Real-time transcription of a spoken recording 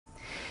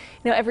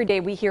Every day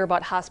we hear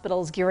about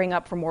hospitals gearing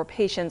up for more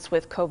patients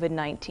with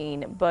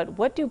COVID-19. But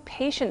what do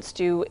patients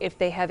do if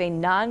they have a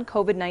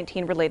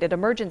non-COVID-19 related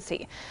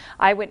emergency?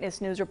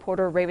 Eyewitness News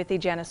reporter Revathi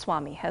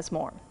Janaswamy has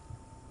more.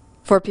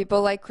 For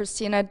people like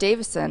Christina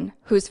Davison,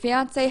 whose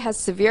fiance has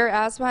severe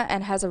asthma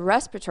and has a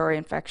respiratory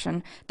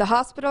infection, the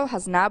hospital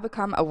has now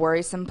become a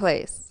worrisome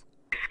place.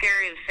 It's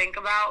scary to think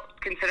about,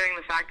 considering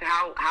the fact of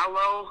how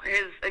low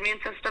his immune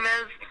system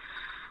is.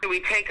 Do we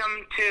take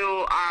him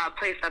to a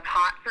place that's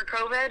hot for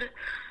COVID,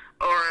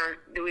 or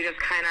do we just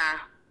kind of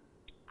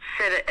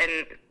sit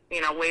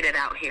and, wait it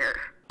out here?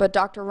 But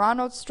Dr.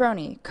 Ronald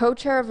Stroney,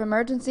 co-chair of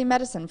emergency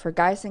medicine for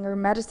Geisinger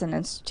Medicine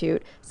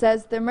Institute,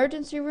 says the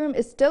emergency room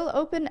is still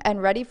open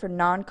and ready for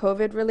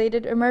non-COVID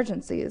related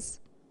emergencies.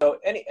 So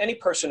any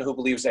person who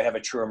believes they have a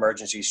true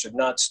emergency should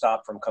not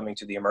stop from coming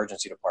to the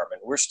emergency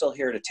department. We're still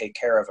here to take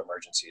care of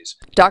emergencies.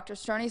 Dr.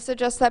 Stroney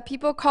suggests that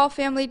people call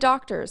family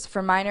doctors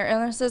for minor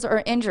illnesses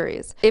or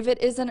injuries. If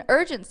it is an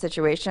urgent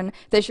situation,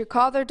 they should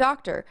call their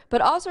doctor,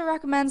 but also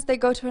recommends they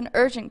go to an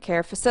urgent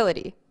care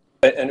facility.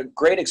 And a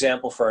great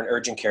example for an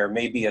urgent care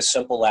may be a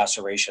simple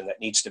laceration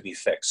that needs to be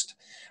fixed,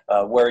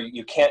 where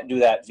you can't do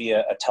that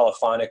via a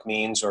telephonic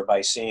means or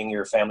by seeing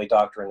your family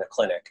doctor in the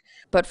clinic.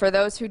 But for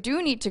those who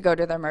do need to go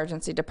to the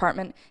emergency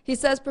department, he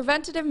says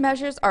preventative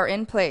measures are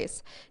in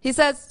place. He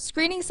says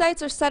screening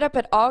sites are set up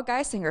at all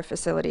Geisinger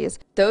facilities.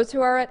 Those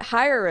who are at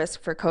higher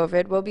risk for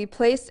COVID will be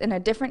placed in a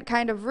different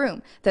kind of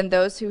room than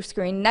those who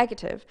screen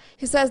negative.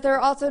 He says there are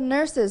also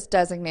nurses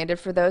designated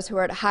for those who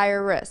are at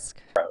higher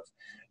risk.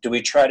 Do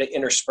we try to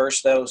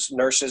intersperse those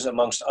nurses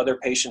amongst other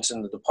patients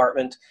in the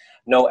department?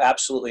 No,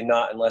 absolutely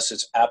not, unless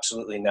it's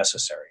absolutely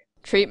necessary.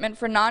 Treatment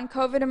for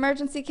non-COVID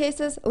emergency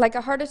cases, like a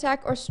heart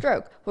attack or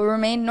stroke, will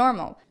remain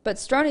normal, but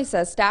Stroney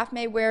says staff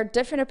may wear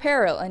different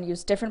apparel and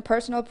use different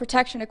personal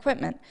protection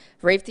equipment.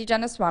 Revathi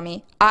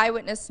Janaswamy,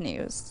 Eyewitness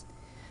News.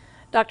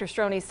 Dr.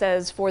 Stroney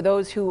says for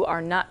those who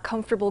are not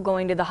comfortable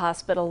going to the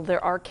hospital,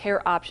 there are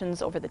care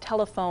options over the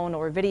telephone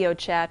or video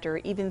chat or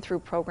even through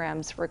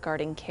programs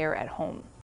regarding care at home.